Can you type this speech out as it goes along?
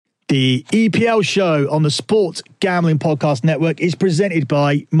The EPL show on the Sports Gambling Podcast Network is presented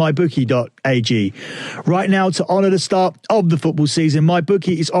by MyBookie.ag. Right now, to honour the start of the football season,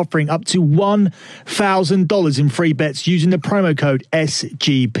 MyBookie is offering up to $1,000 in free bets using the promo code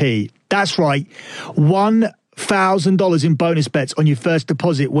SGP. That's right, $1,000 in bonus bets on your first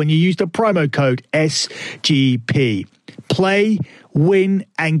deposit when you use the promo code SGP. Play, win,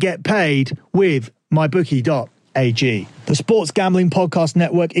 and get paid with MyBookie.ag. The Sports Gambling Podcast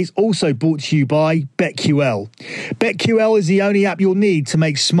Network is also brought to you by BetQL. BetQL is the only app you'll need to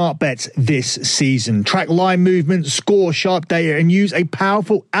make smart bets this season. Track line movement, score sharp data, and use a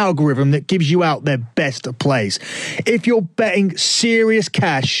powerful algorithm that gives you out their best plays. If you're betting serious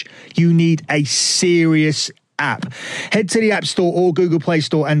cash, you need a serious app. Head to the App Store or Google Play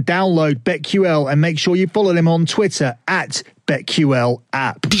Store and download BetQL, and make sure you follow them on Twitter at BetQL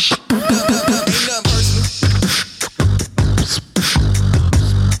app.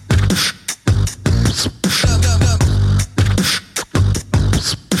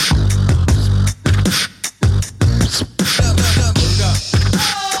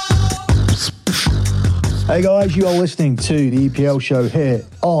 Hey guys, you are listening to the EPL show here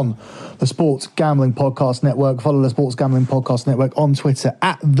on the Sports Gambling Podcast Network. Follow the Sports Gambling Podcast Network on Twitter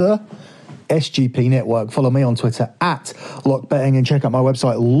at the SGP Network. Follow me on Twitter at LockBetting, and check out my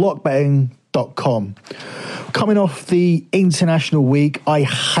website lockbetting.com. Coming off the international week, I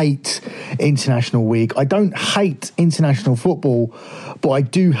hate international week. I don't hate international football, but I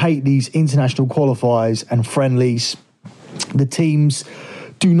do hate these international qualifiers and friendlies. The teams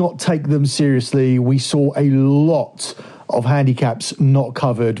do not take them seriously. We saw a lot of handicaps not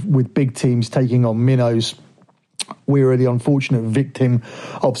covered with big teams taking on minnows. We were the unfortunate victim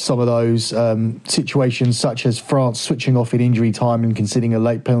of some of those situations, such as France switching off in injury time and conceding a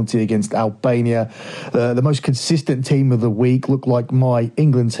late penalty against Albania. The most consistent team of the week looked like my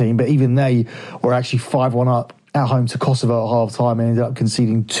England team, but even they were actually 5-1 up at home to Kosovo at half-time and ended up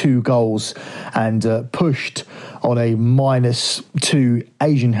conceding 2 goals and pushed on a -2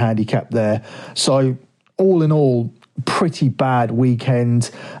 Asian handicap there. So all in all, pretty bad weekend.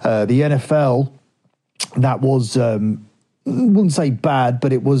 The NFL, that was, wouldn't say bad,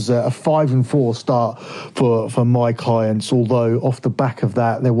 but it was a 5-4 start for my clients, although off the back of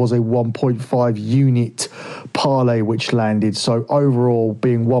that, there was a 1.5 unit parlay which landed. So overall,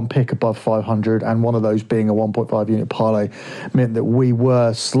 being one pick above 500 and one of those being a 1.5 unit parlay meant that we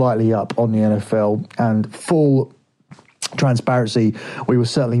were slightly up on the NFL. And full transparency, we were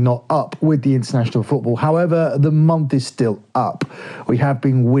certainly not up with the international football. However, the month is still up. We have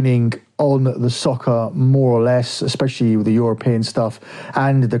been winning on the soccer more or less, especially with the European stuff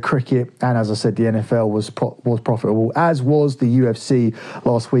and the cricket. And as I said, the NFL was profitable, as was the UFC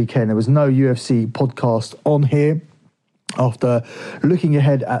last weekend. There was no UFC podcast on here. After looking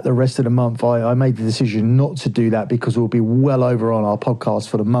ahead at the rest of the month, I made the decision not to do that because we'll be well over on our podcast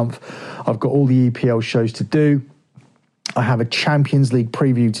for the month. I've got all the EPL shows to do. I have a Champions League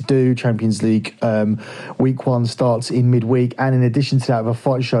preview to do. Champions League week 1 starts in midweek. And in addition to that, I have a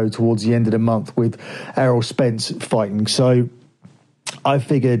fight show towards the end of the month with Errol Spence fighting. So I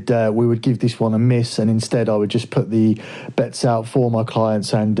figured we would give this one a miss, and instead I would just put the bets out for my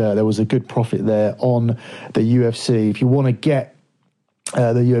clients, and there was a good profit there on the UFC. If you want to get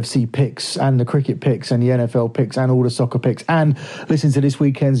the UFC picks and the cricket picks and the NFL picks and all the soccer picks, and listen to this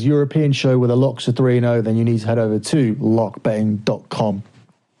weekend's European show where the locks are 3-0, then you need to head over to lockbetting.com.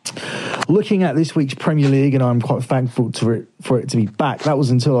 Looking at this week's Premier League, and I'm quite thankful for it to be back. That was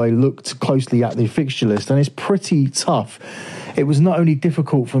until I looked closely at the fixture list, and it's pretty tough. It was not only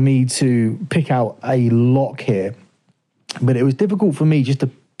difficult for me to pick out a lock here, but it was difficult for me just to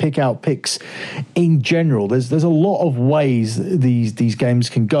pick out picks in general. There's a lot of ways these games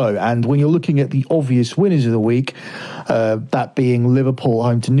can go, and when you're looking at the obvious winners of the week, that being Liverpool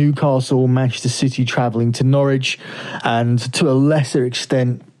home to Newcastle, Manchester City travelling to Norwich, and to a lesser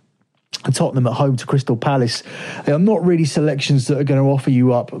extent Tottenham at home to Crystal Palace, they are not really selections that are going to offer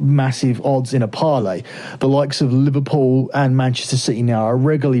you up massive odds in a parlay. The likes of Liverpool and Manchester City now are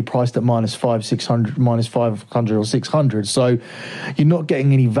regularly priced at -500, -600, -500 or 600. So you're not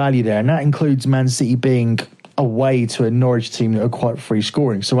getting any value there. And that includes Man City being away to a Norwich team that are quite free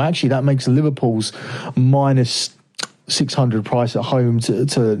scoring. So actually that makes Liverpool's -600 price at home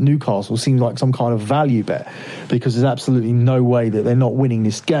to Newcastle seem like some kind of value bet, because there's absolutely no way that they're not winning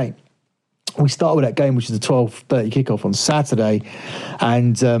this game. We start with that game, which is the 12:30 kickoff on Saturday,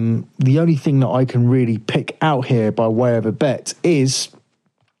 and the only thing that I can really pick out here by way of a bet is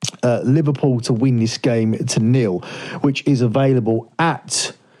Liverpool to win this game to 0, which is available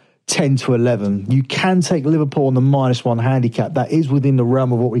at 10 to 11. You can take Liverpool on the -1 handicap. That is within the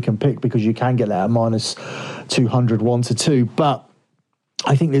realm of what we can pick, because you can get that at -200, 1 to 2. But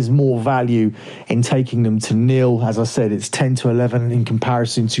I think there's more value in taking them to nil. As I said, it's 10 to 11 in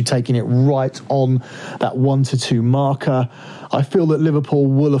comparison to taking it right on that 1 to 2 marker. I feel that Liverpool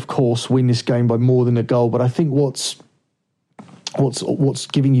will, of course, win this game by more than a goal, but I think what's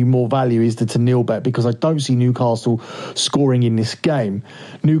giving you more value is the to nil bet, because I don't see Newcastle scoring in this game.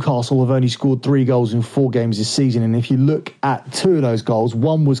 Newcastle have only scored 3 goals in 4 games this season, and if you look at 2 of those goals,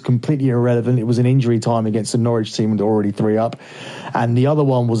 one was completely irrelevant. It was an injury time against the Norwich team, and they're already 3 up, and the other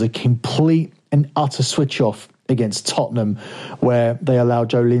one was a complete and utter switch off against Tottenham, where they allowed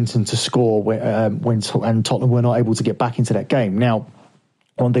Joe Linton to score when Tottenham were not able to get back into that game. Now,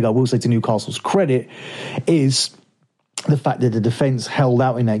 one thing I will say to Newcastle's credit is the fact that the defence held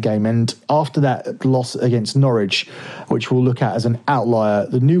out in that game. And after that loss against Norwich, which we'll look at as an outlier,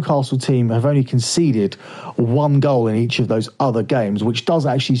 the Newcastle team have only conceded 1 goal in each of those other games, which does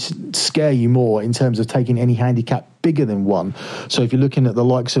actually scare you more in terms of taking any handicap bigger than 1. So if you're looking at the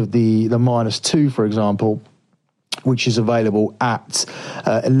likes of the -2, for example, which is available at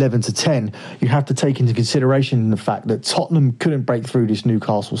 11 to 10, you have to take into consideration the fact that Tottenham couldn't break through this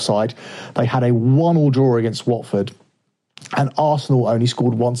Newcastle side. They had a 1-1 draw against Watford, and Arsenal only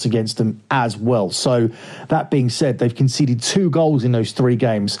scored once against them as well. So that being said, they've conceded 2 goals in those 3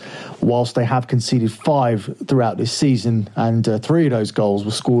 games, whilst they have conceded 5 throughout this season, and 3 of those goals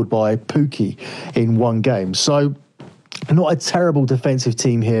were scored by Pukki in 1 game. So not a terrible defensive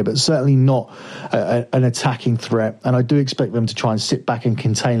team here, but certainly not an attacking threat. And I do expect them to try and sit back and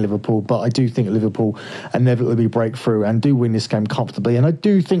contain Liverpool. But I do think Liverpool inevitably break through and do win this game comfortably. And I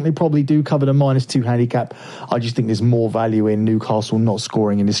do think they probably do cover the -2 handicap. I just think there's more value in Newcastle not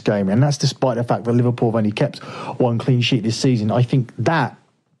scoring in this game. And that's despite the fact that Liverpool have only kept 1 clean sheet this season. I think that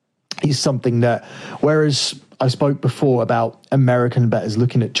is something that, whereas I spoke before about American bettors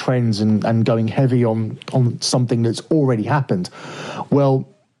looking at trends and going heavy on something that's already happened. Well,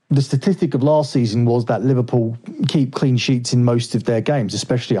 the statistic of last season was that Liverpool keep clean sheets in most of their games,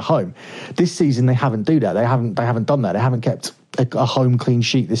 especially at home. This season, they haven't do that. They haven't done that. They haven't kept a home clean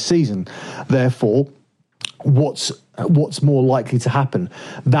sheet this season. Therefore, what's more likely to happen?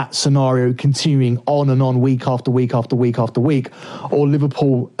 That scenario continuing on and on, week after week after week after week, or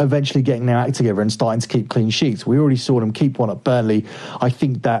Liverpool eventually getting their act together and starting to keep clean sheets? We already saw them keep one at Burnley. I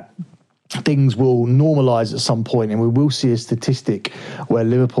think that things will normalise at some point, and we will see a statistic where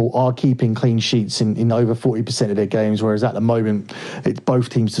Liverpool are keeping clean sheets in over 40% of their games, whereas at the moment it's both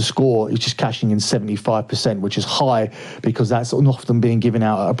teams to score is just cashing in 75%, which is high, because that's often being given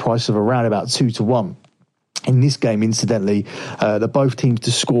out at a price of around about 2 to 1. In this game, incidentally, the both teams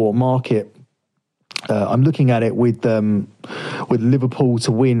to score market, I'm looking at it with Liverpool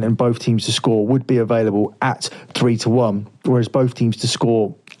to win and both teams to score would be available at 3 to 1, whereas both teams to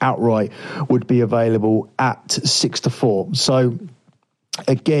score outright would be available at 6 to 4. So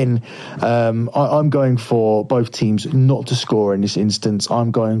again, I'm going for both teams not to score in this instance. I'm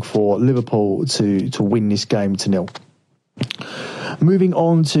going for Liverpool to win this game to 0. Moving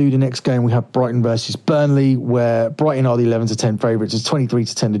on to the next game, we have Brighton versus Burnley, where Brighton are the 11 to 10 favourites. It's 23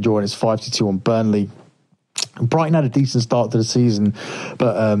 to 10 to draw, and it's 5 to 2 on Burnley. Brighton had a decent start to the season,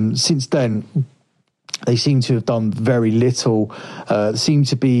 but since then they seem to have done very little, seem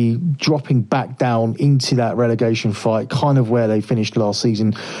to be dropping back down into that relegation fight, kind of where they finished last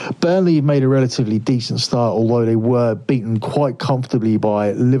season. Burnley made a relatively decent start, although they were beaten quite comfortably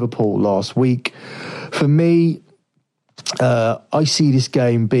by Liverpool last week. For me, I see this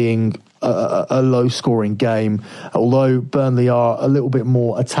game being a low-scoring game. Although Burnley are a little bit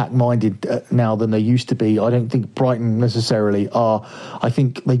more attack-minded now than they used to be, I don't think Brighton necessarily are. I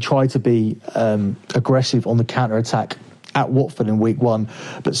think they try to be aggressive on the counter-attack at Watford in week 1,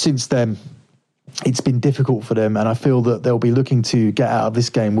 but since then it's been difficult for them, and I feel that they'll be looking to get out of this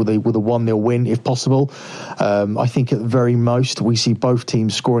game with a 1-0 win if possible. I think at the very most we see both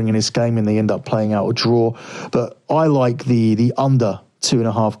teams scoring in this game and they end up playing out a draw, but I like the under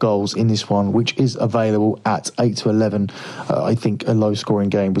 2.5 goals in this one, which is available at 8 to 11. I think a low scoring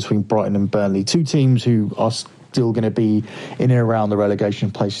game between Brighton and Burnley, 2 teams who are still going to be in and around the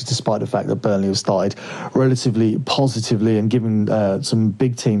relegation places, despite the fact that Burnley have started relatively positively and given some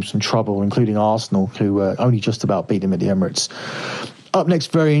big teams some trouble, including Arsenal, who only just about beat them at the Emirates. Up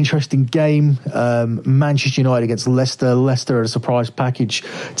next, very interesting game. Manchester United against Leicester. Leicester are a surprise package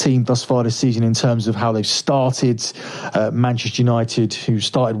team thus far this season in terms of how they've started. Manchester United, who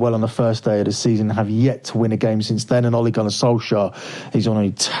started well on the first day of the season, have yet to win a game since then. And Ole Gunnar Solskjaer, he's on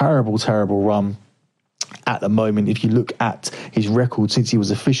a terrible, terrible run. at the moment. If you look at his record since he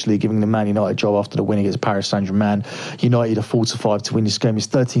was officially giving the Man United job after the win against Paris Saint-Germain, United are 4-5 to win this game. It's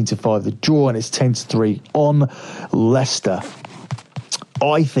 13-5 the draw, and it's 10-3 on Leicester.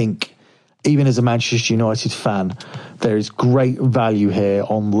 I think, even as a Manchester United fan, there is great value here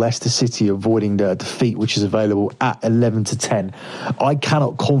on Leicester City avoiding the defeat, which is available at 11-10. I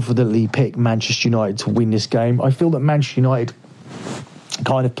cannot confidently pick Manchester United to win this game. I feel that Manchester United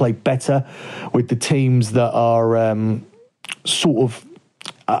kind of play better with the teams that are sort of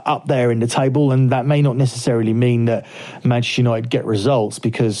up there in the table, and that may not necessarily mean that Manchester United get results,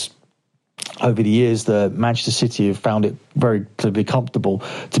 because over the years, the Manchester City have found it very to be comfortable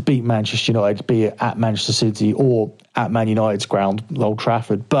to beat Manchester United, be it at Manchester City or at Man United's ground, Old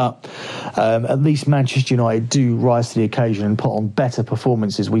Trafford. But at least Manchester United do rise to the occasion and put on better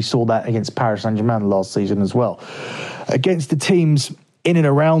performances. We saw that against Paris Saint-Germain last season as well. Against the teams in and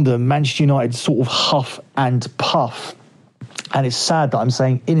around them, Manchester United sort of huff and puff. And it's sad that I'm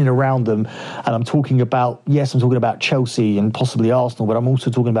saying in and around them, and I'm talking about Chelsea and possibly Arsenal, but I'm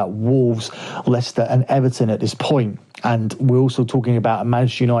also talking about Wolves, Leicester and Everton at this point. And we're also talking about a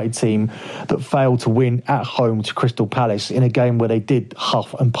Manchester United team that failed to win at home to Crystal Palace in a game where they did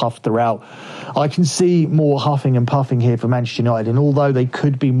huff and puff throughout. I can see more huffing and puffing here for Manchester United, and although they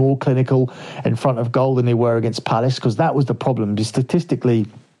could be more clinical in front of goal than they were against Palace, because that was the problem. Statistically,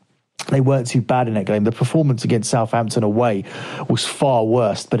 they weren't too bad in that game. The performance against Southampton away was far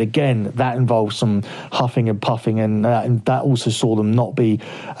worse. But again, that involves some huffing and puffing, and that also saw them not be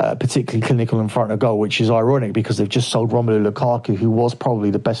particularly clinical in front of goal, which is ironic because they've just sold Romelu Lukaku, who was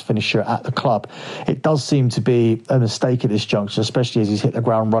probably the best finisher at the club. It does seem to be a mistake at this juncture, especially as he's hit the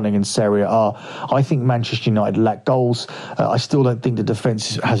ground running in Serie A. I think Manchester United lack goals. I still don't think the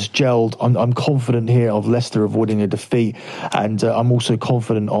defence has gelled. I'm confident here of Leicester avoiding a defeat, and I'm also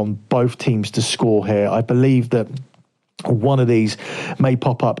confident on both teams to score here. I believe that one of these may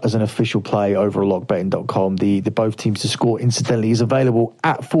pop up as an official play over at lockbetting.com. The both teams to score, incidentally, is available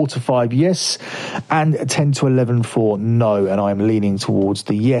at 4-5 yes and 10-11 for no, and I'm leaning towards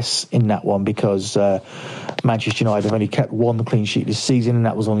the yes in that one because Manchester United have only kept one clean sheet this season, and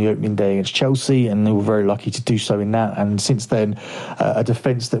that was on the opening day against Chelsea, and they were very lucky to do so in that. And since then, a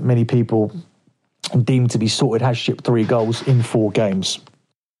defence that many people deem to be sorted has shipped 3 goals in 4 games.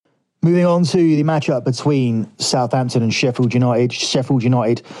 Moving on to the matchup between Southampton and Sheffield United. Sheffield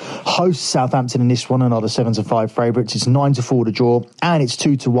United hosts Southampton in this one, another 7-5 favourites. It's 9-4 to draw, and it's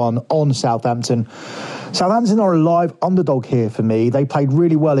 2-1 on Southampton. Southampton are a live underdog here for me. They played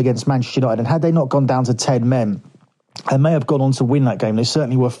really well against Manchester United, and had they not gone down to 10 men, they may have gone on to win that game. They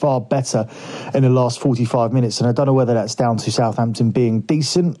certainly were far better in the last 45 minutes. And I don't know whether that's down to Southampton being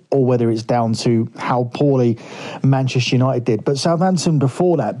decent or whether it's down to how poorly Manchester United did. But Southampton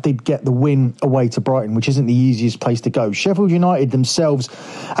before that did get the win away to Brighton, which isn't the easiest place to go. Sheffield United themselves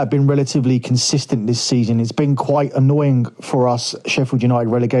have been relatively consistent this season. It's been quite annoying for us Sheffield United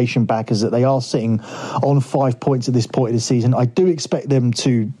relegation backers that they are sitting on 5 points at this point of the season. I do expect them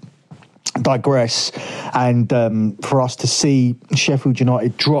to digress and for us to see Sheffield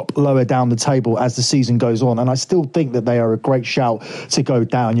United drop lower down the table as the season goes on, and I still think that they are a great shout to go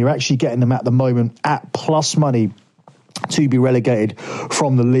down. You're actually getting them at the moment at plus money to be relegated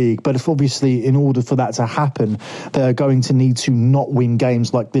from the league. But if obviously in order for that to happen, they're going to need to not win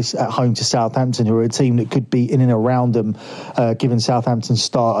games like this at home to Southampton, who are a team that could be in and around them given Southampton's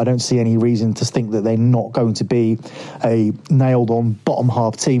start. I don't see any reason to think that they're not going to be a nailed on bottom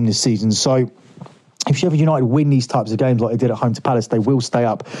half team this season. So if Sheffield United win these types of games like they did at home to Palace, they will stay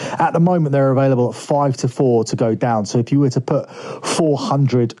up. At the moment, they're available at 5-4 to go down. So if you were to put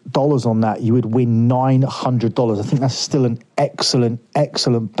 $400 on that, you would win $900. I think that's still an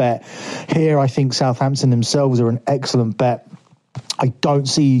excellent bet. Here, I think Southampton themselves are an excellent bet. I don't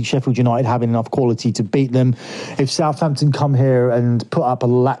see Sheffield United having enough quality to beat them. If Southampton come here and put up a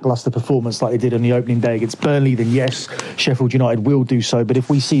lacklustre performance like they did on the opening day against Burnley, then yes, Sheffield United will do so. But if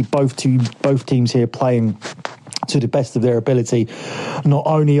we see both teams here playing to the best of their ability, not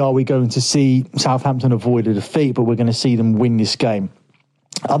only are we going to see Southampton avoid a defeat, but we're going to see them win this game.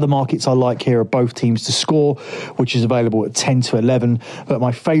 Other markets I like here are both teams to score, which is available at 10-11. But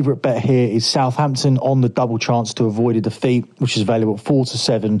my favourite bet here is Southampton on the double chance to avoid a defeat, which is available at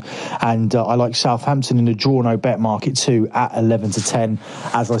 4-7. And I like Southampton in the draw no bet market too at 11-10.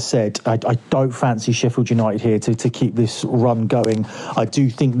 As I said, I don't fancy Sheffield United here to keep this run going. I do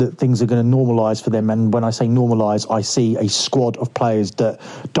think that things are going to normalise for them. And when I say normalise, I see a squad of players that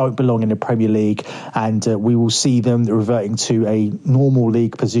don't belong in the Premier League. And we will see them reverting to a normal league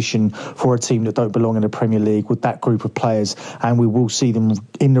League position for a team that don't belong in the Premier League with that group of players, and we will see them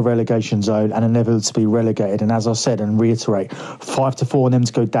in the relegation zone and inevitably relegated. And as I said and reiterate, 5-4 on them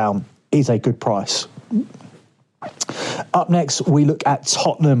to go down is a good price. Up next, we look at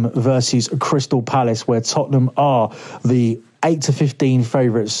Tottenham versus Crystal Palace, where Tottenham are the 8-15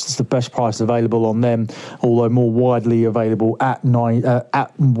 favourites. It's the best price available on them, although more widely available at 1-2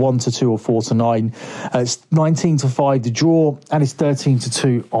 or 4-9. It's 19-5 the draw, and it's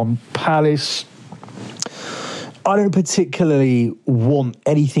 13-2 on Palace. I don't particularly want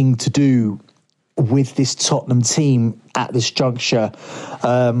anything to do with this Tottenham team at this juncture.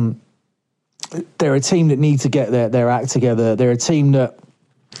 They're a team that need to get their act together. They're a team that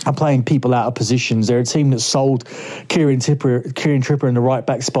are playing people out of positions. They're a team that sold Kieran Trippier in the right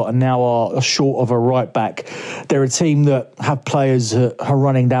back spot and now are short of a right back. They're a team that have players who are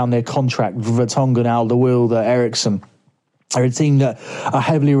running down their contract, Vertonghen, Alderweireld, Eriksen. They're a team that are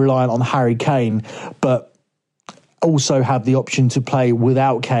heavily reliant on Harry Kane, but also have the option to play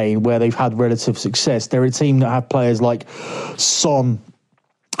without Kane, where they've had relative success. They're a team that have players like Son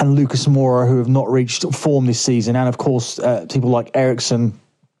and Lucas Moura who have not reached form this season, and of course people like Eriksen,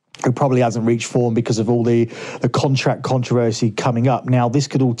 who probably hasn't reached form because of all the contract controversy coming up. Now, this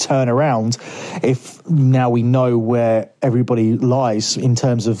could all turn around if now we know where everybody lies in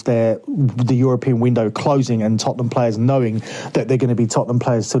terms of the European window closing and Tottenham players knowing that they're going to be Tottenham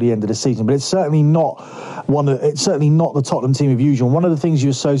players till the end of the season. But it's certainly not the Tottenham team of usual. One of the things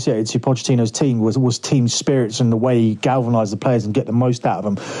you associated to Pochettino's team was team spirits and the way he galvanised the players and get the most out of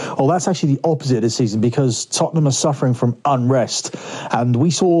them. Well, that's actually the opposite of this season, because Tottenham are suffering from unrest. And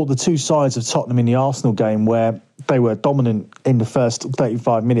we saw the two sides of Tottenham in the Arsenal game, where they were dominant in the first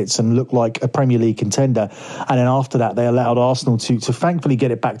 35 minutes and looked like a Premier League contender. And then after that, they allowed Arsenal to thankfully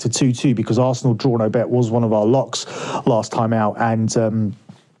get it back to 2-2, because Arsenal draw no bet was one of our locks last time out. And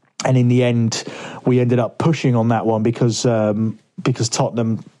in the end, we ended up pushing on that one because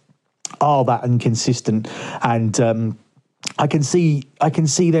Tottenham are that inconsistent. And I can see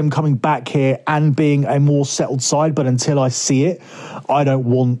them coming back here and being a more settled side, but until I see it, I don't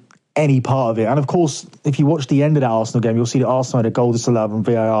want any part of it. And of course, if you watch the end of that Arsenal game, you'll see that Arsenal had a goal disallowed from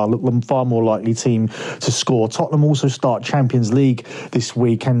VAR, look them far more likely team to score. Tottenham also start Champions League this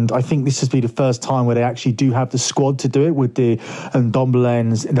week, and I think this has been the first time where they actually do have the squad to do it, with the Ndombele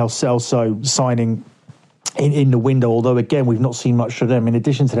and Lo Celso signing in the window, although again we've not seen much of them. In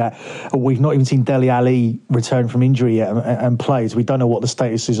addition to that, we've not even seen Dele Alli return from injury yet and play, so we don't know what the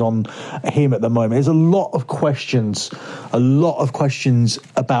status is on him at the moment. There's a lot of questions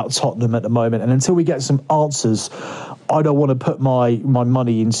about Tottenham at the moment, and until we get some answers, I don't want to put my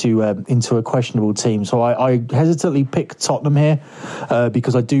money into a questionable team. So I hesitantly pick Tottenham here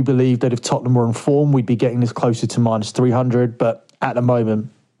because I do believe that if Tottenham were in form, we'd be getting this closer to minus 300, but at the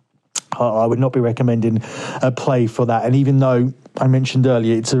moment I would not be recommending a play for that. And even though I mentioned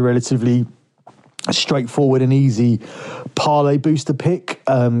earlier it's a relatively straightforward and easy parlay booster pick,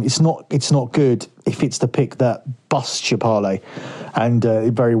 it's not good if it's the pick that busts your parlay, and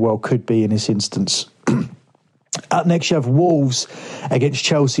it very well could be in this instance. Up next, you have Wolves against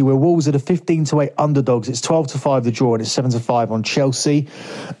Chelsea, where Wolves are the 15-8 underdogs. It's 12-5 the draw, and it's 7-5 on Chelsea.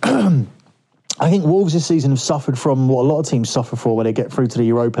 I think Wolves this season have suffered from what a lot of teams suffer for when they get through to the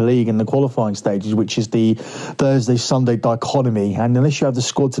Europa League and the qualifying stages, which is the Thursday-Sunday dichotomy. And unless you have the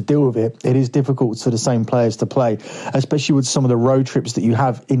squad to deal with it, it is difficult for the same players to play, especially with some of the road trips that you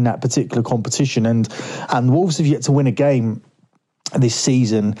have in that particular competition. And Wolves have yet to win a game this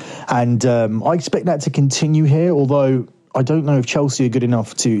season, and I expect that to continue here, although I don't know if Chelsea are good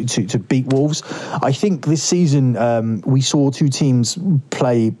enough to beat Wolves. I think this season we saw two teams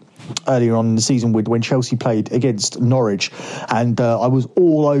play earlier on in the season when Chelsea played against Norwich, and I was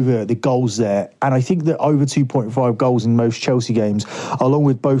all over the goals there, and I think that over 2.5 goals in most Chelsea games, along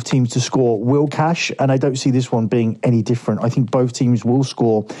with both teams to score, will cash, and I don't see this one being any different. I think both teams will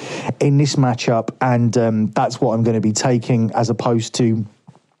score in this matchup, and that's what I'm going to be taking, as opposed to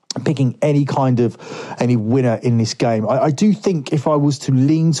picking any winner in this game. I do think if I was to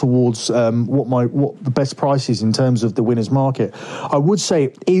lean towards what the best price is in terms of the winners market, I would say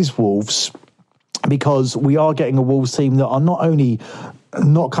it is Wolves, because we are getting a Wolves team that are not only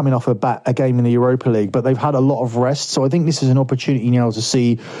not coming off a game in the Europa League, but they've had a lot of rest. So I think this is an opportunity now to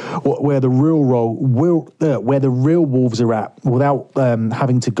see where the real Wolves are at without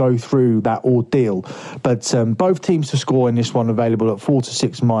having to go through that ordeal. But both teams to score in this one available at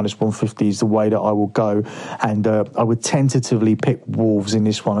 4-6 minus 150 is the way that I will go, and I would tentatively pick Wolves in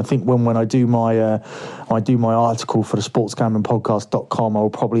this one. I think when I do my article for the sportsgamblingpodcast.com, I will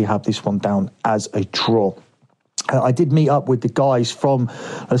probably have this one down as a draw. I did meet up with the guys from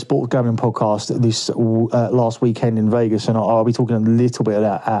a Sports Gambling Podcast this last weekend in Vegas, and I'll be talking a little bit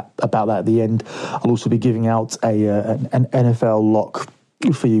about that at the end. I'll also be giving out an NFL lock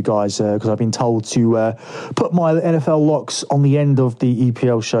for you guys, because I've been told to put my NFL locks on the end of the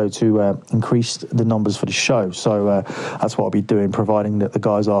EPL show to increase the numbers for the show. So that's what I'll be doing, providing that the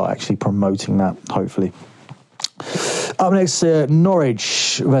guys are actually promoting that, hopefully. Up next,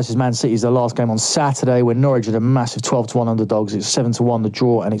 Norwich versus Man City is the last game on Saturday, where Norwich are a massive 12-1 underdogs. It's 7-1 the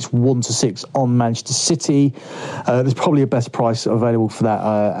draw, and it's 1-6 on Manchester City. There's probably a best price available for that,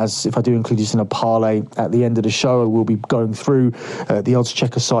 as if I do include this in a parlay at the end of the show, I will be going through the odds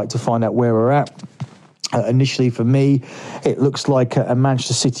checker site to find out where we're at. Initially, for me, it looks like a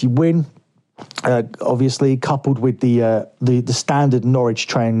Manchester City win. Obviously, coupled with the standard Norwich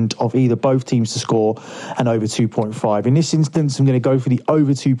trend of either both teams to score and over 2.5. In this instance, I'm going to go for the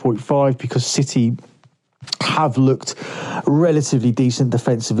over 2.5 because City have looked relatively decent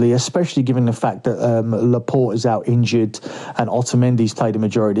defensively, especially given the fact that Laporte is out injured and Otamendi's played a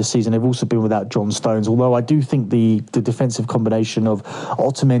majority of the season. They've also been without John Stones, although I do think the defensive combination of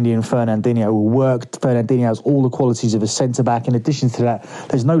Otamendi and Fernandinho will work. Fernandinho has all the qualities of a centre-back. In addition to that,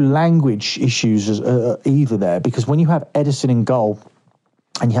 there's no language issues either there, because when you have Ederson in goal,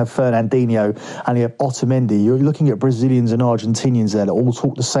 and you have Fernandinho and you have Otamendi, you're looking at Brazilians and Argentinians there that all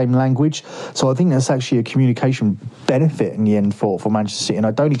talk the same language. So I think that's actually a communication benefit in the end for Manchester City, and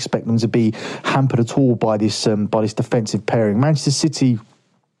I don't expect them to be hampered at all by this defensive pairing. Manchester City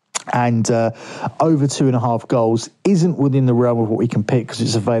and over 2.5 goals isn't within the realm of what we can pick, because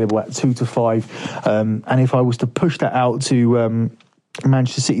it's available at 2 to 5. And if I was to push that out to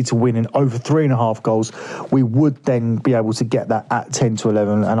Manchester City to win in over 3.5 goals, we would then be able to get that at 10 to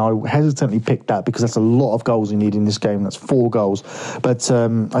 11, and I hesitantly picked that because that's a lot of goals you need in this game. That's 4 goals, but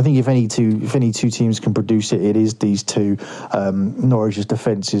I think if any two teams can produce it, it is these two. Norwich's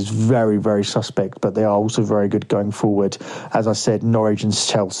defence is very, very suspect, but they are also very good going forward. As I said, Norwich and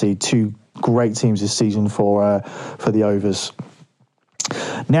Chelsea, two great teams this season for the overs.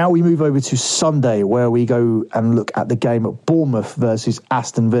 Now we move over to Sunday, where we go and look at the game at Bournemouth versus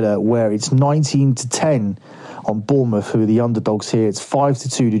Aston Villa, where it's 19-10 on Bournemouth, who are the underdogs here. It's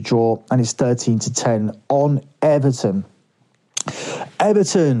 5-2 to draw, and it's 13-10 on Everton.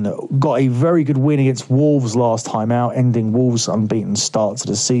 Everton got a very good win against Wolves last time out, ending Wolves' unbeaten start to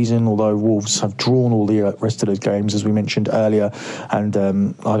the season, although Wolves have drawn all the rest of those games, as we mentioned earlier, and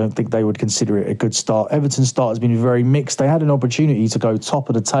I don't think they would consider it a good start. Everton's start has been very mixed. They had an opportunity to go top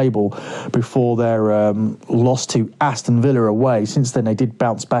of the table before their loss to Aston Villa away. Since then, they did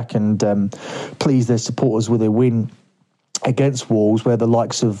bounce back and please their supporters with a win against Wolves, where the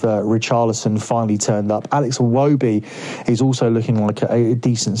likes of Richarlison finally turned up. Alex Iwobi is also looking like a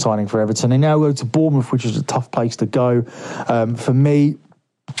decent signing for Everton. They now go to Bournemouth, which is a tough place to go. For me,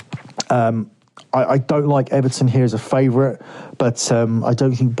 I don't like Everton here as a favourite, but I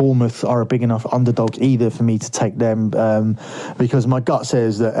don't think Bournemouth are a big enough underdog either for me to take them, because my gut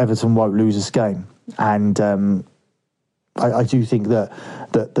says that Everton won't lose this game, and I do think that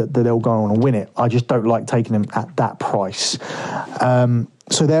they'll go on and win it. I just don't like taking them at that price.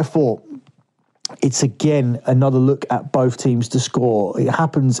 So therefore, it's again another look at both teams to score. It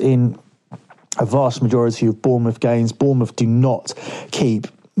happens in a vast majority of Bournemouth games. Bournemouth do not keep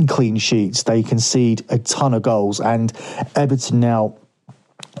clean sheets. They concede a ton of goals, and Everton now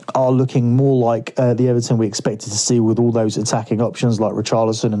are looking more like the Everton we expected to see, with all those attacking options like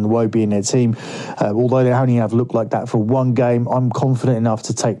Richarlison and Iwobi in their team. Although they only have looked like that for one game, I'm confident enough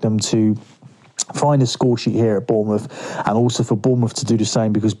to take them to find a score sheet here at Bournemouth, and also for Bournemouth to do the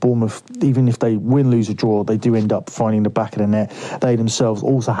same, because Bournemouth, even if they win, lose or draw, they do end up finding the back of the net. They themselves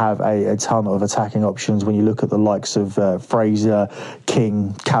also have a ton of attacking options when you look at the likes of Fraser,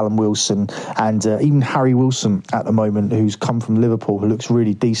 King, Callum Wilson, and even Harry Wilson at the moment, who's come from Liverpool, who looks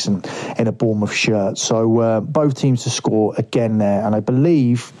really decent in a Bournemouth shirt. So both teams to score again there, and I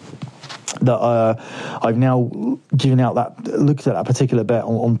believe that I've now looked at that particular bet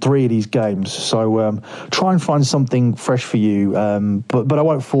on 3 of these games. So try and find something fresh for you, but I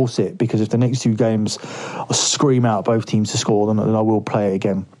won't force it, because if the next 2 games scream out both teams to score, then I will play it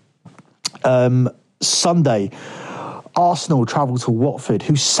again. Sunday, Arsenal travel to Watford,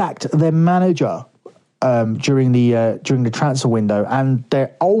 who sacked their manager during the transfer window, and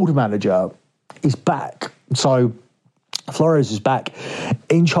their old manager is back. So Flores is back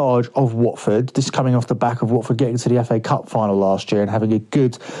in charge of Watford. This is coming off the back of Watford getting to the FA Cup final last year and having a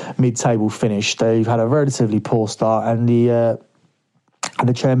good mid-table finish. They've had a relatively poor start, and the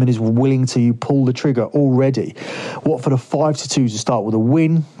chairman is willing to pull the trigger already. Watford are 5-2 to start with a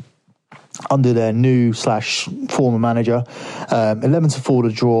win. under their new / former manager. 11-4 to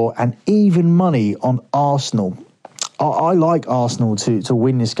draw, and even money on Arsenal. I like Arsenal to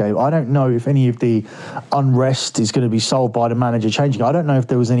win this game. I don't know if any of the unrest is going to be solved by the manager changing. I don't know if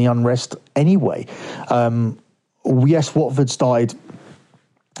there was any unrest anyway. Yes, Watford started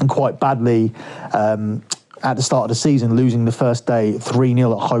quite badly at the start of the season, losing the first day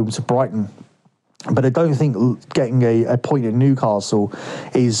 3-0 at home to Brighton. But I don't think getting a point at Newcastle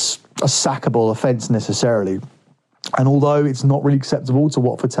is a sackable offence necessarily. And although it's not really acceptable to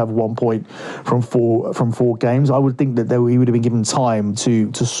Watford to have 1 point from four games, I would think that he would have been given time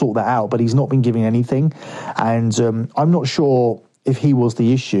to sort that out. But he's not been given anything, and I'm not sure if he was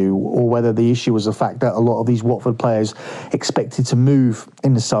the issue or whether the issue was the fact that a lot of these Watford players expected to move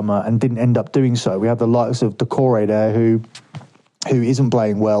in the summer and didn't end up doing so. We have the likes of Doucouré there who isn't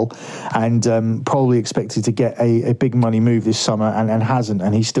playing well and probably expected to get a big money move this summer and hasn't,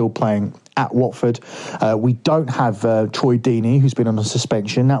 and he's still playing at Watford. We don't have Troy Deeney, who's been on a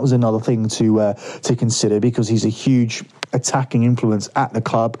suspension. That was another thing to consider because he's a huge attacking influence at the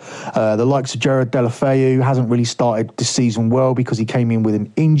club. The likes of Jared Deulofeu hasn't really started this season well because he came in with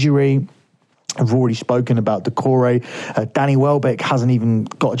an injury. I've already spoken about Doucouré. Danny Welbeck hasn't even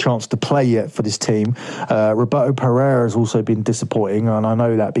got a chance to play yet for this team. Roberto Pereira has also been disappointing, and I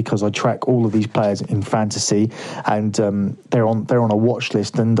know that because I track all of these players in fantasy, and they're on a watch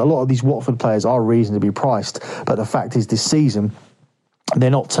list. And a lot of these Watford players are reasonably priced, but the fact is, this season they're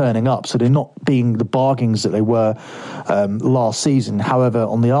not turning up, so they're not being the bargains that they were last season. However,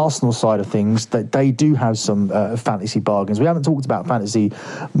 on the Arsenal side of things, they do have some fantasy bargains. We haven't talked about fantasy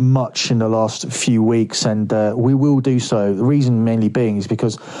much in the last few weeks, and we will do so. The reason mainly being is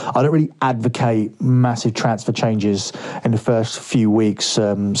because I don't really advocate massive transfer changes in the first few weeks,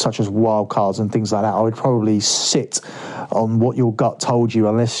 such as wildcards and things like that. I would probably sit on what your gut told you,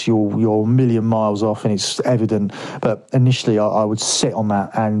 unless you're a million miles off and it's evident. But initially, I would sit on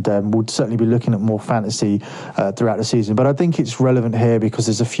that and would certainly be looking at more fantasy throughout the season. But I think it's relevant here because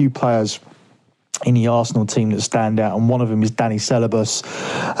there's a few players in the Arsenal team that stand out, and one of them is Danny Ceballos.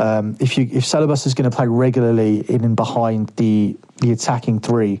 If Ceballos is going to play regularly in and behind the attacking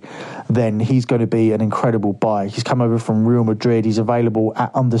three, then he's going to be an incredible buy. He's come over from Real Madrid. He's available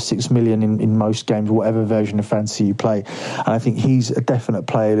at under 6 million in most games, whatever version of fantasy you play. And I think he's a definite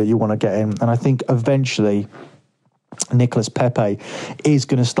player that you want to get in. And I think eventually Nicolas Pepe is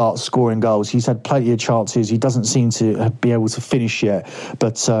going to start scoring goals. He's had plenty of chances. He doesn't seem to be able to finish yet,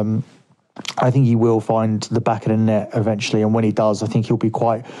 but I think he will find the back of the net eventually, and when he does, I think he'll be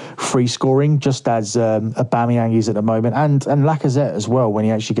quite free scoring, just as Aubameyang is at the moment, and Lacazette as well when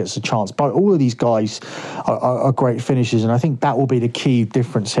he actually gets a chance. But all of these guys are great finishers, and I think that will be the key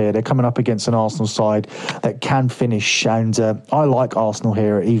difference here. They're coming up against an Arsenal side that can finish, and I like Arsenal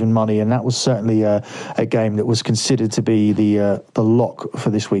here at even money, and that was certainly a game that was considered to be the lock for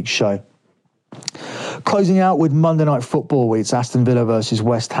this week's show. Closing out with Monday Night Football, it's Aston Villa versus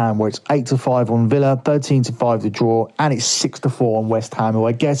West Ham, where it's 8-5 on Villa, 13-5 to draw, and it's 6-4 on West Ham, who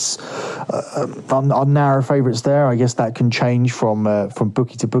I guess are narrow favourites there. I guess that can change from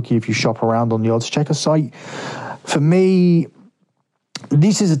bookie to bookie if you shop around on the odds checker site. For me,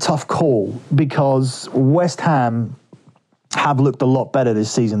 this is a tough call because West Ham have looked a lot better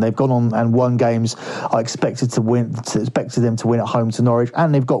this season. They've gone on and won games I expected them to win at home to Norwich,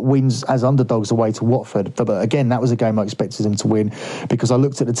 and they've got wins as underdogs away to Watford. But again, that was a game I expected them to win because I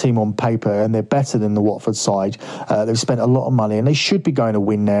looked at the team on paper and they're better than the Watford side. They've spent a lot of money and they should be going to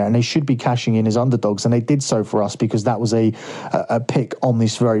win there, and they should be cashing in as underdogs, and they did so for us because that was a pick on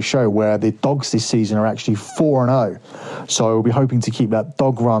this very show where the dogs this season are actually 4-0. So we'll be hoping to keep that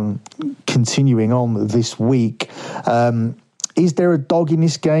dog run continuing on this week. Is there a dog in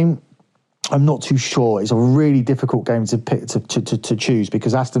this game? I'm not too sure. It's a really difficult game to pick to choose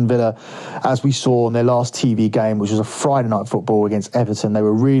because Aston Villa, as we saw in their last TV game, which was a Friday night football against Everton, they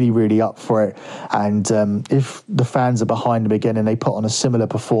were really, really up for it. And if the fans are behind them again and they put on a similar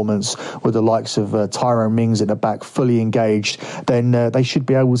performance with the likes of Tyrone Mings at the back, fully engaged, then they should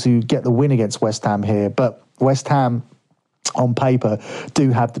be able to get the win against West Ham here. But West Ham, on paper,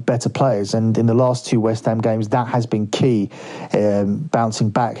 do have the better players, and in the last two West Ham games that has been key, bouncing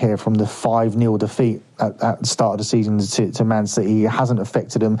back here from the 5-0 defeat at the start of the season to Man City. It hasn't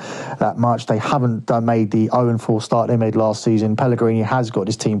affected them that much. They haven't made the 0-4 start they made last season. Pellegrini has got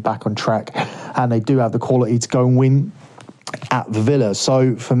his team back on track, and they do have the quality to go and win at Villa.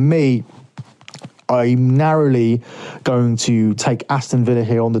 So for me, I'm narrowly going to take Aston Villa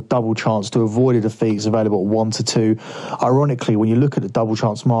here on the double chance to avoid a defeat. It's available at 1-2. Ironically, when you look at the double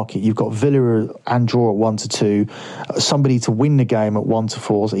chance market, you've got Villa and draw at 1-2, somebody to win the game at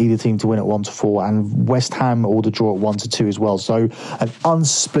 1-4, so either team to win at 1-4, and West Ham or the draw at 1-2 as well. So an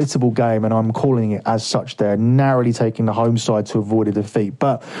unsplittable game, and I'm calling it as such there, narrowly taking the home side to avoid a defeat.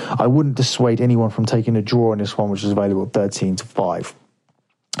 But I wouldn't dissuade anyone from taking a draw in this one, which is available at 13-5.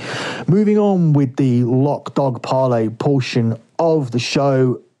 Moving on with the lock dog parlay portion of the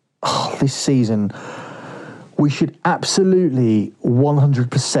show. This season, we should absolutely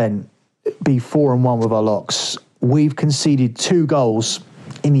 100% be 4-1 with our locks. We've conceded 2 goals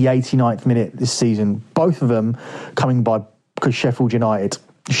in the 89th minute this season, both of them coming by Sheffield United.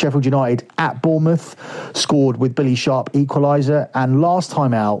 Sheffield United at Bournemouth scored with Billy Sharp equaliser, and last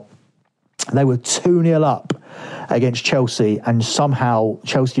time out they were 2-0 up against Chelsea, and somehow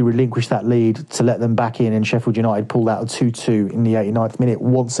Chelsea relinquished that lead to let them back in, and Sheffield United pulled out a 2-2 in the 89th minute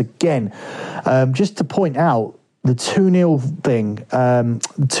once again. Just to point out, the 2-0 thing,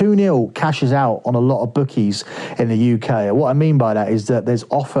 2-0 cashes out on a lot of bookies in the UK. What I mean by that is that there's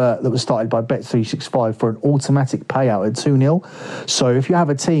offer that was started by Bet365 for an automatic payout at 2-0. So if you have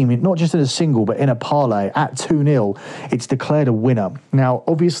a team, not just in a single, but in a parlay at 2-0, it's declared a winner. Now,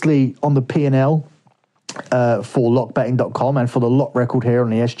 obviously, on the P&L, for lockbetting.com and for the lot record here on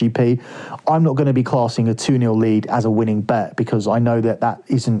the SGP, I'm not going to be classing a 2-0 lead as a winning bet, because I know that that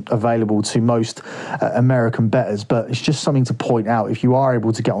isn't available to most American bettors. But it's just something to point out. If you are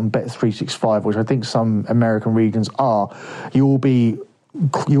able to get on Bet365, which I think some American regions are, you'll be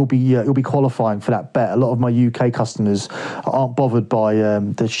qualifying for that bet. A lot of my UK customers aren't bothered by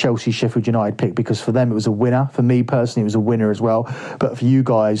the Chelsea Sheffield United pick, because for them it was a winner. For me personally, it was a winner as well. But for you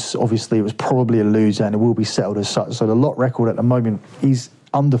guys, obviously, it was probably a loser, and it will be settled as such. So the lot record at the moment is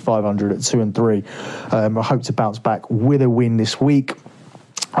under 500 at 2-3. I hope to bounce back with a win this week.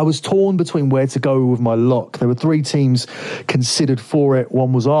 I was torn between where to go with my lock. There were 3 teams considered for it.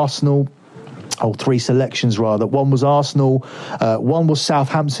 One was Arsenal. 3 selections rather. One was Arsenal, one was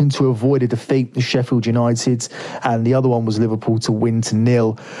Southampton to avoid a defeat to Sheffield United, and the other one was Liverpool to win to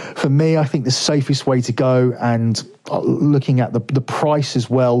 0. For me, I think the safest way to go, and looking at the price as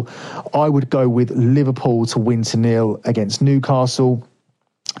well, I would go with Liverpool to win to 0 against Newcastle.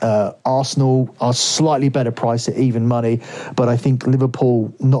 Arsenal are slightly better price at even money, but I think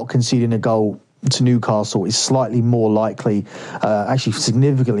Liverpool not conceding a goal to Newcastle is slightly more likely, actually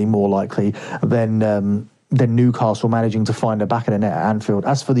significantly more likely than Newcastle managing to find a back of the net at Anfield.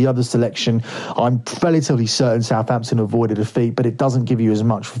 As for the other selection, I'm relatively certain Southampton avoided a defeat, but it doesn't give you as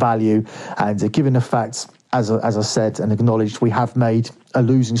much value. And given the fact, as I said and acknowledged, we have made a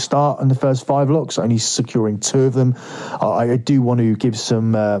losing start in the first 5 locks, only securing 2 of them, I do want to give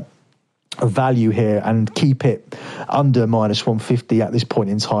some value here and keep it under -150 at this point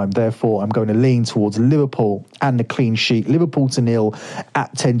in time. Therefore, I'm going to lean towards Liverpool and the clean sheet. Liverpool to 0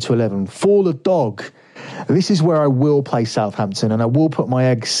 at 10-11. For the dog, this is where I will play Southampton, and I will put my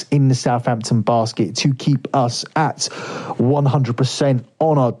eggs in the Southampton basket to keep us at 100%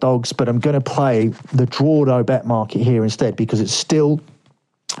 on our dogs. But I'm going to play the draw no bet market here instead, because it's still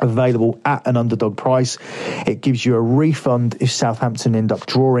available at an underdog price. It gives you a refund if Southampton end up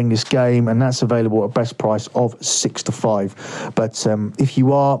drawing this game, and that's available at best price of 6-5. But if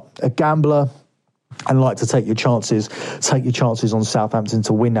you are a gambler and like to take your chances on Southampton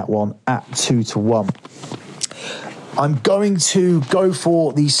to win that one at 2-1. I'm going to go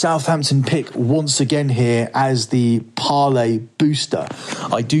for the Southampton pick once again here as the parlay booster.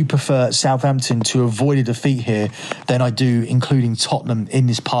 I do prefer Southampton to avoid a defeat here than I do including Tottenham in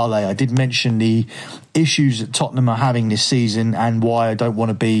this parlay. I did mention the issues that Tottenham are having this season and why I don't want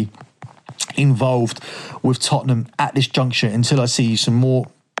to be involved with Tottenham at this juncture until I see some more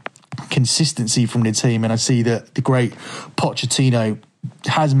consistency from the team, and I see that the great Pochettino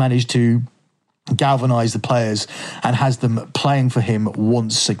has managed to galvanise the players and has them playing for him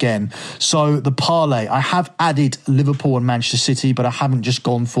once again. So the parlay, I have added Liverpool and Manchester City, but I haven't just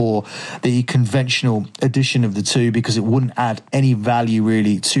gone for the conventional addition of the two because it wouldn't add any value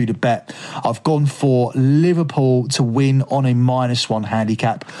really to the bet. I've gone for Liverpool to win on a -1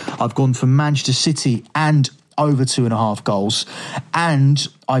 handicap. I've gone for Manchester City and over 2.5 goals, and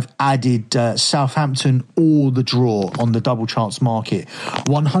I've added Southampton or the draw on the double chance market.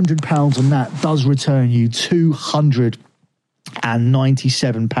 £100 on that does return you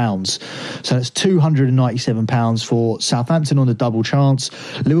 £297. So that's £297 for Southampton on the double chance,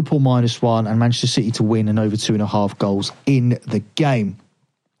 Liverpool -1, and Manchester City to win and over 2.5 goals in the game.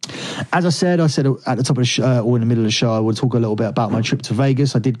 As I said at the top of the show, or in the middle of the show, I will talk a little bit about my trip to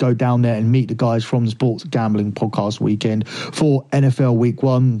Vegas. I did go down there and meet the guys from the Sports Gambling Podcast Weekend for NFL Week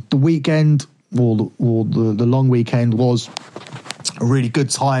 1. The weekend, or the long weekend, was a really good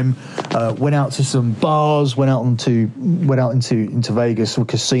time. Went out to some bars, went out into Vegas, some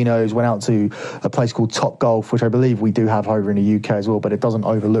casinos, went out to a place called Top Golf, which I believe we do have over in the UK as well, but it doesn't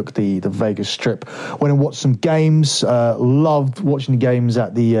overlook the Vegas Strip. Went and watched some games. Loved watching the games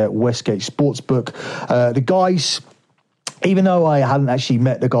at the Westgate Sportsbook. The guys, even though I hadn't actually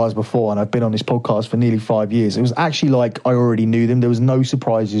met the guys before and I've been on this podcast for nearly 5 years, it was actually like I already knew them. There was no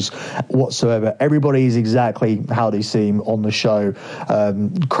surprises whatsoever. Everybody is exactly how they seem on the show.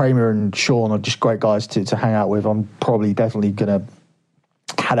 Kramer and Sean are just great guys to hang out with. I'm probably definitely going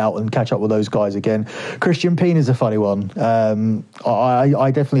to head out and catch up with those guys again. Christian Pina's a funny one.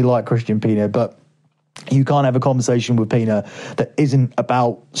 I definitely like Christian Pina, but you can't have a conversation with Pina that isn't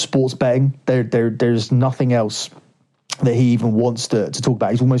about sports betting. There's nothing else that he even wants to talk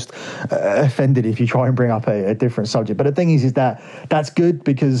about. He's almost offended if you try and bring up a different subject. But the thing is that that's good,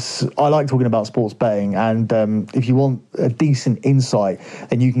 because I like talking about sports betting, and if you want a decent insight,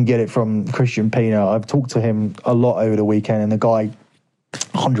 then you can get it from Christian Pina. I've talked to him a lot over the weekend, and the guy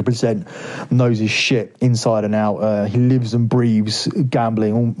 100% knows his shit inside and out. He lives and breathes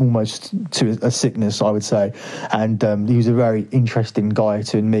gambling almost to a sickness, I would say. And he was a very interesting guy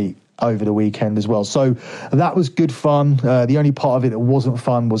to meet over the weekend as well. So that was good fun. The only part of it that wasn't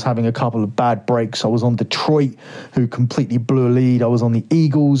fun was having a couple of bad breaks. I was on Detroit, who completely blew a lead. I was on the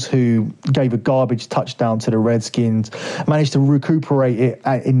Eagles, who gave a garbage touchdown to the Redskins. Managed to recuperate it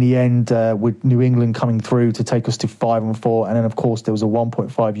in the end with New England coming through to take us to 5-4. And then, of course, there was a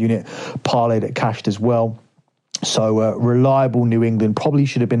 1.5 unit parlay that cashed as well. So reliable New England. Probably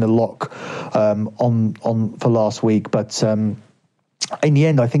should have been a lock on for last week, but in the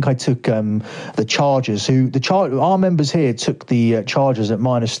end, I think I took the Chargers. Our members here took the Chargers at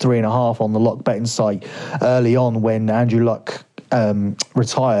 -3.5 on the lock betting site early on when Andrew Luck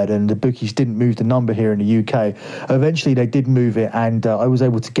retired, and the bookies didn't move the number here in the UK. Eventually, they did move it, and I was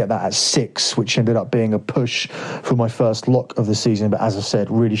able to get that at 6, which ended up being a push for my first lock of the season. But as I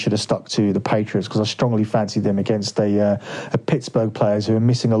said, really should have stuck to the Patriots, because I strongly fancied them against a Pittsburgh players who are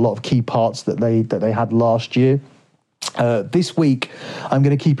missing a lot of key parts that they had last year. This week, I'm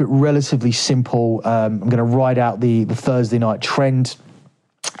going to keep it relatively simple. I'm going to ride out the Thursday night trend,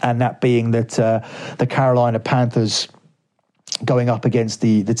 and that being that the Carolina Panthers going up against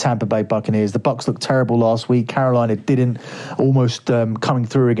the Tampa Bay Buccaneers. The Bucs looked terrible last week. Carolina didn't, almost coming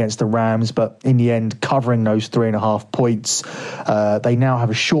through against the Rams, but in the end, covering those 3.5 points. They now have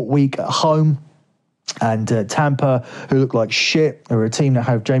a short week at home. And Tampa, who look like shit, are a team that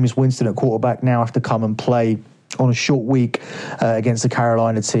have Jameis Winston at quarterback, now have to come and play on a short week against the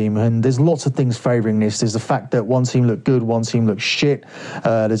Carolina team. And there's lots of things favouring this. There's the fact that one team looked good, one team looked shit.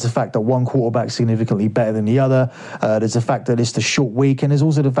 There's the fact that one quarterback's significantly better than the other. There's the fact that it's the short week. And there's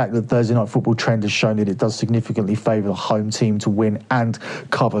also the fact that Thursday Night Football trend has shown that it does significantly favour the home team to win and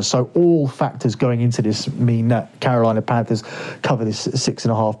cover. So all factors going into this mean that Carolina Panthers cover this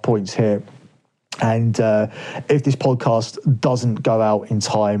 6.5 points here. And if this podcast doesn't go out in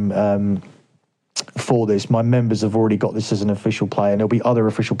time for this, my members have already got this as an official play, and there'll be other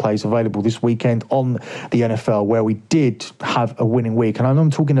official plays available this weekend on the NFL where we did have a winning week. And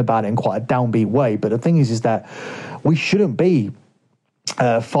I'm talking about it in quite a downbeat way, but the thing is that we shouldn't be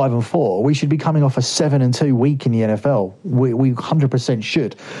 5-4. We should be coming off a 7-2 week in the NFL. We 100%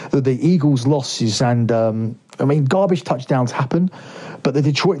 should. The Eagles' losses and garbage touchdowns happen, but the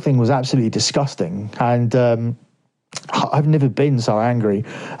Detroit thing was absolutely disgusting. And I've never been so angry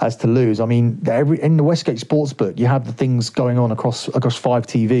as to lose. I mean, in the Westgate Sportsbook, you have the things going on across 5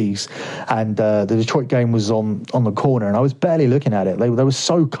 TVs, and the Detroit game was on the corner, and I was barely looking at it. They were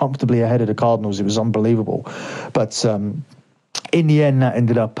so comfortably ahead of the Cardinals, it was unbelievable. But in the end, that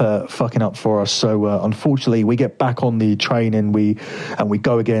ended up fucking up for us. So unfortunately, we get back on the train and we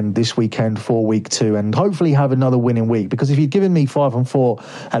go again this weekend for week 2, and hopefully have another winning week. Because if you'd given me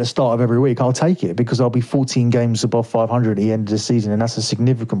 5-4 at the start of every week, I'll take it, because I'll be 14 games above 500 at the end of the season, and that's a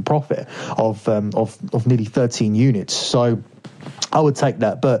significant profit of nearly 13 units. So I would take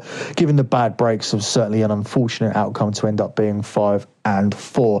that, but given the bad breaks, it was certainly an unfortunate outcome to end up being 5-4.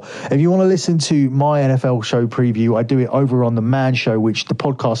 If you want to listen to my NFL show preview, I do it over on the Man Show, which the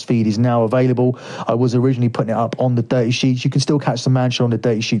podcast feed is now available. I was originally putting it up on the Dirty Sheets. You can still catch the Man Show on the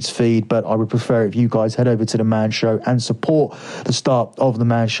Dirty Sheets feed, but I would prefer if you guys head over to the Man Show and support the start of the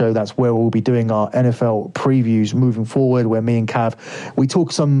Man Show. That's where we'll be doing our NFL previews moving forward, where me and Cav, we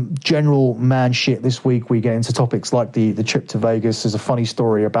talk some general man shit this week. We get into topics like the trip to Vegas. There's a funny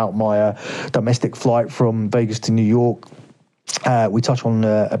story about my domestic flight from Vegas to New York. We touch on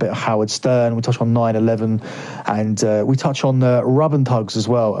a bit of Howard Stern. We touch on 9/11, and we touch on rub and tugs as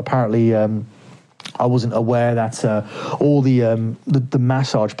well. Apparently, I wasn't aware that all the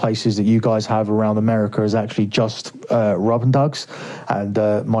massage places that you guys have around America is actually just rub and tugs.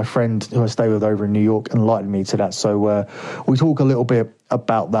 And my friend who I stay with over in New York enlightened me to that. So we talk a little bit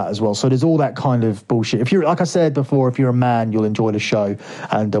about that as well. So there's all that kind of bullshit. If you're, like I said before, if you're a man, you'll enjoy the show.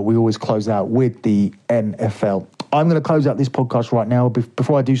 And we always close out with the NFL. I'm going to close out this podcast right now.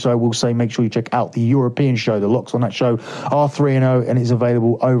 Before I do so, I will say make sure you check out the European show. The locks on that show are 3-0, and it's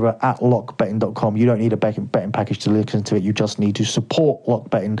available over at lockbetting.com. You don't need a betting package to listen to it. You just need to support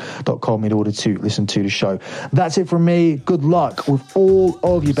lockbetting.com in order to listen to the show. That's it from me. Good luck with all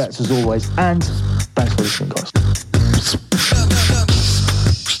of your bets as always, and thanks for listening, guys.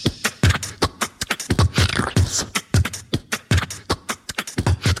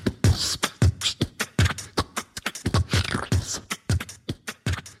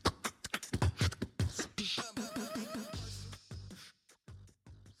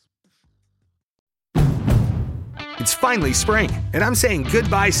 It's finally spring, and I'm saying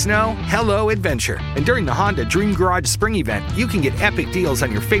goodbye snow, hello adventure. And during the Honda Dream Garage Spring Event, you can get epic deals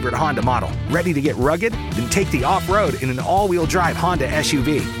on your favorite Honda model. Ready to get rugged? Then take the off-road in an all-wheel drive Honda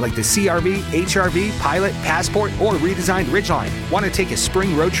SUV, like the CR-V, HR-V, Pilot, Passport, or redesigned Ridgeline. Want to take a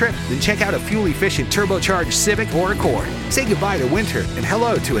spring road trip? Then check out a fuel-efficient turbocharged Civic or Accord. Say goodbye to winter and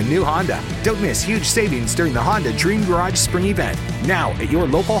hello to a new Honda. Don't miss huge savings during the Honda Dream Garage Spring Event, now at your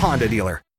local Honda dealer.